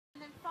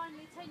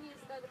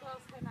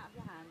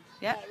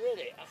Yep.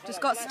 Just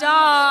got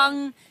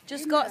stung.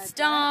 Just got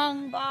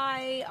stung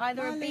by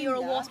either a bee or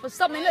a wasp or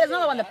something. Look, there's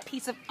another one. A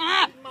piece of.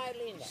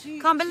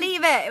 Can't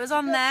believe it. It was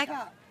on there,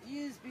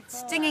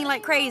 stinging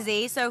like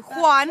crazy. So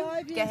Juan,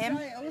 get him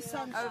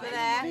over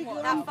there.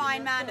 That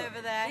fine man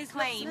over there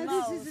claims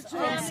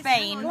from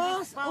Spain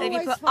that if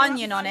you put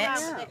onion on it,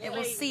 it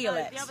will seal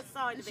it.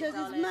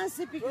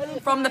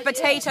 From the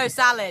potato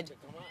salad.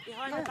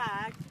 Behind the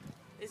bag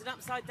is an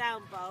upside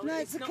down bowl. No,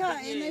 it's a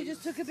cutting. They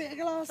just took a bit of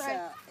glass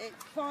out. It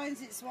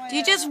finds its way. Do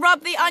you just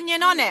rub the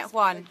onion on it,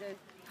 Juan?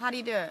 How do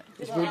you do it?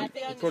 You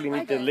probably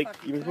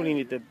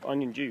need the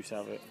onion juice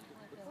out of it.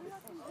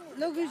 As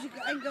long as you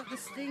ain't got the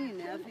sting in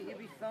there, I think you'll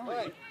be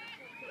fine.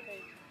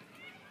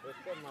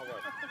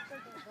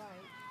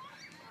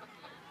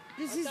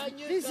 This is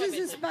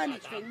a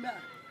Spanish thing, but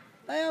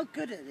they are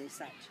good at this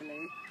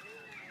actually.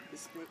 The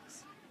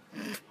sticks.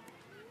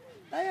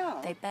 They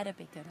are. They better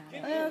be good at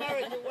it.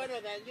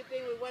 You've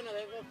been with one of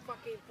them for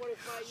fucking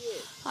 45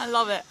 years. I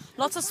love it.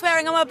 Lots of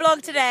swearing on my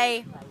blog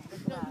today.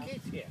 No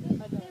kids here.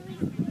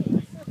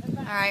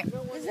 Alright.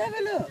 Let's have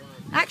a look.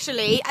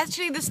 Actually,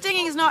 the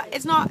stinging is not.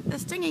 It's not. The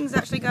stinging's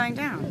actually going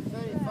down.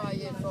 35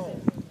 years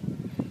old.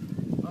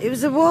 It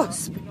was a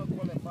wasp.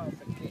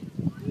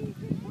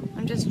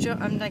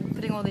 I'm like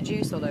putting all the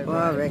juice all over. Well,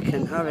 I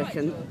reckon. Yeah,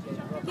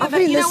 I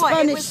think you know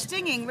what? It was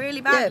stinging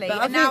really badly,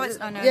 and now it's.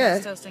 Oh no,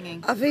 it's still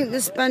stinging. I think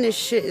the Spanish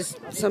shit is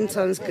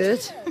sometimes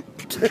good.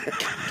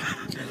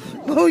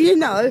 Well, you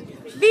know.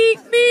 Beep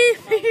beep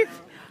beep.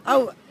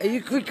 Oh, are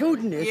you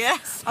recording this?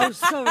 Yes. Oh,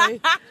 sorry.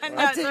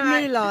 I didn't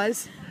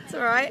realise. It's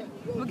all right.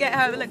 We'll get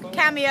her. Look,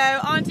 cameo,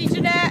 Auntie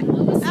Jeanette.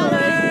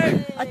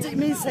 Hello. I didn't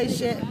mean to say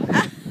shit.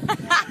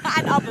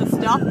 And other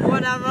stuff,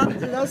 whatever.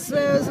 Did I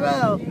swear as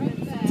well?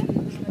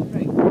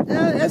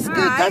 No, that's good.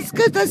 Right. That's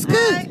good. That's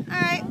good.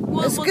 All right.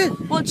 That's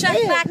good. We'll check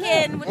back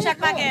in. We'll check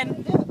back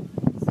in.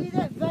 See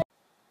that?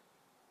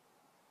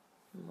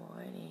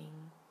 Morning.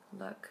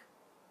 Look.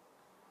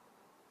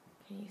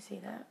 Can you see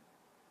that?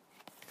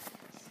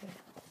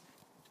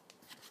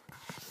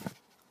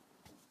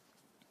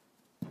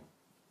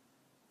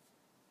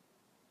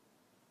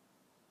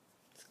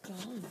 It's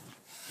gone.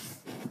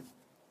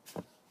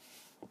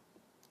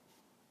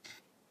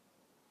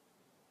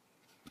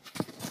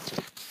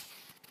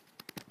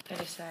 I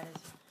decided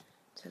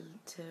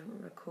to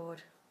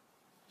record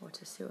or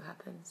to see what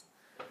happens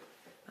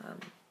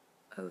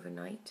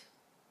overnight.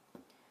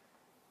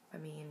 I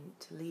mean,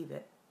 to leave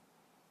it.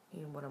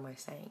 What am I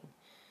saying?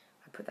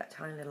 I put that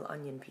tiny little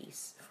onion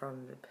piece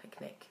from the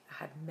picnic. I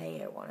had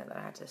mayo on it that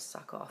I had to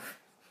suck off.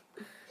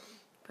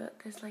 But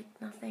there's like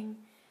nothing.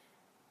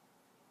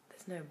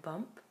 There's no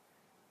bump.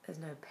 There's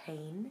no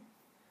pain.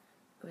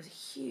 It was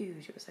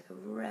huge. It was like a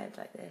red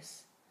like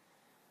this.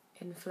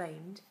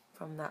 Inflamed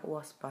from that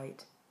wasp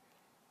bite.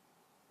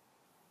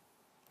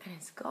 And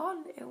it's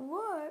gone. It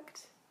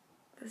worked.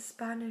 The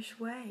Spanish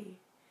way.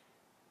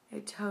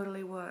 It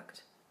totally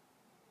worked.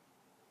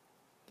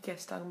 You get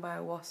stung by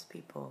a wasp,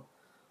 people.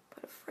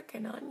 Put a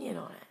frickin' onion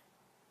on it.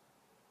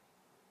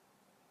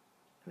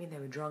 I mean, they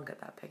were drunk at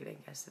that picnic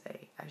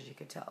yesterday, as you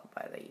could tell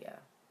by the,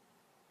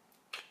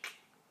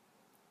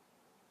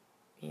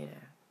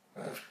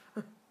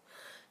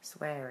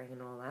 swearing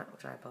and all that,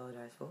 which I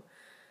apologise for.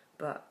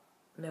 But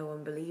no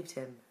one believed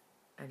him,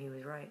 and he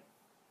was right.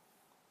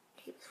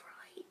 He was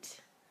right.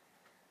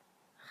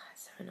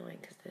 It's so annoying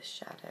because there's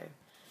shadow.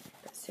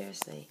 But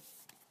seriously,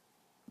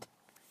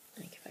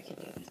 like if I can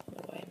do this all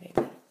the way, maybe.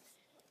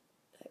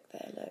 Look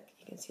there, look.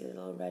 You can see the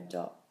little red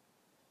dot.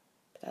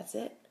 But that's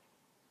it.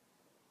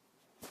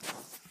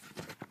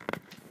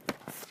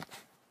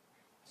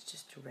 It's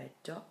just a red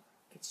dot.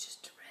 It's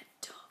just a red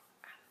dot.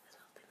 And there's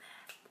nothing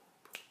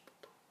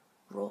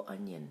there. Raw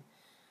onion.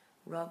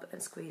 Rub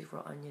and squeeze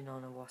raw onion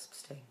on a wasp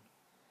sting.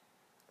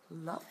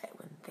 Love it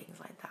when things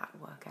like that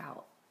work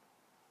out.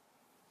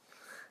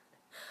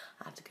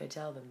 I have to go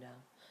tell them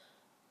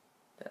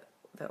now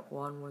that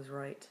Juan was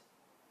right.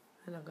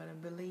 They're not going to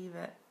believe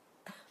it.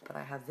 But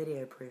I have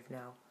video proof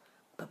now.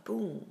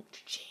 Ba-boom.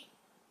 Cha-ching.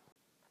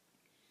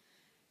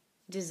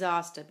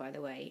 Disaster, by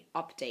the way.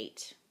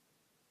 Update.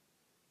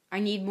 I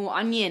need more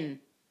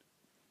onion.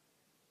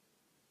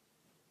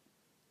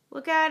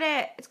 Look at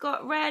it. It's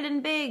got red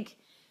and big.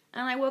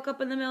 And I woke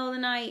up in the middle of the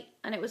night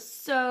and it was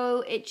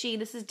so itchy.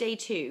 This is day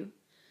 2.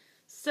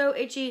 So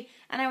itchy.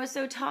 And I was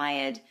so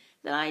tired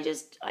that I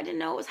didn't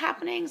know what was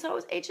happening. So I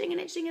was itching and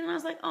itching and I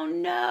was like, oh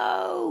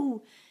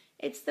no.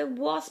 It's the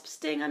wasp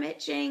sting. I'm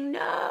itching.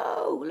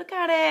 No. Look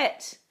at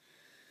it.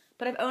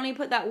 But I've only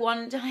put that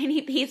one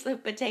tiny piece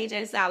of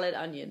potato salad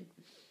onion.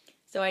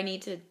 So I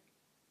need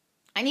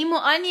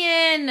more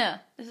onion.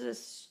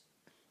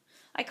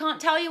 I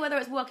can't tell you whether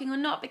it's working or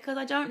not because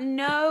I don't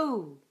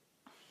know.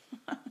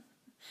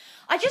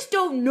 I just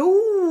don't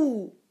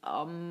know.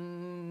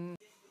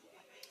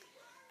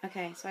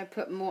 Okay, so I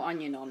put more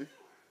onion on.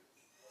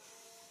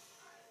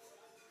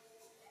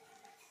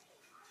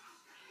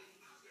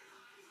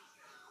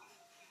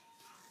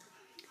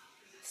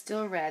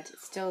 Still red,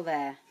 it's still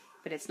there.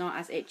 but it's not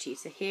as itchy.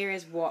 So here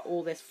is what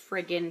all this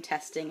friggin'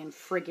 testing and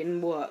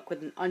friggin' work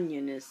with an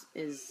onion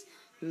is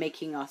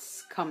making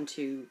us come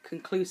to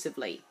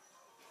conclusively.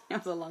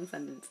 That was a long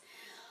sentence.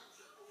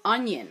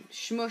 Onion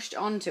smushed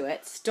onto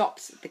it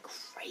stops the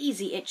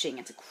crazy itching.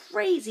 It's a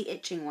crazy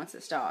itching once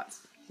it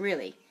starts,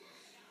 really.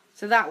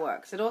 So that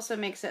works. It also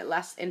makes it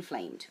less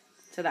inflamed.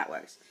 So that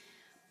works.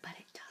 But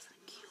it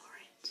doesn't cure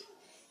it.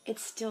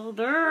 It's still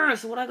there.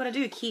 So what I gotta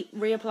do? Keep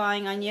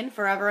reapplying onion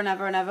forever and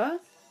ever and ever?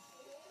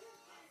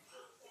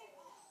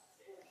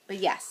 But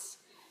yes,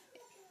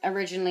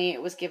 originally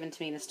it was given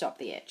to me to stop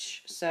the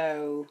itch.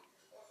 So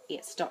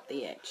it stopped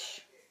the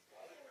itch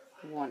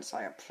once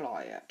I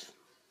apply it.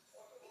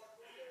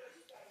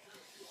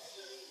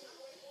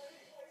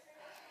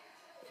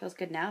 Feels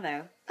good now,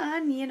 though.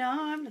 Onion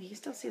arm. Look, you can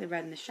still see the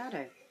red in the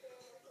shadow.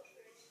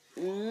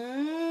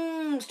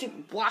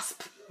 Stupid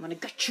wasp. I'm gonna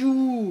get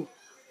you.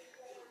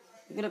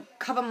 I'm gonna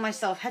cover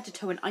myself head to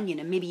toe in onion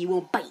and maybe you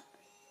won't bite.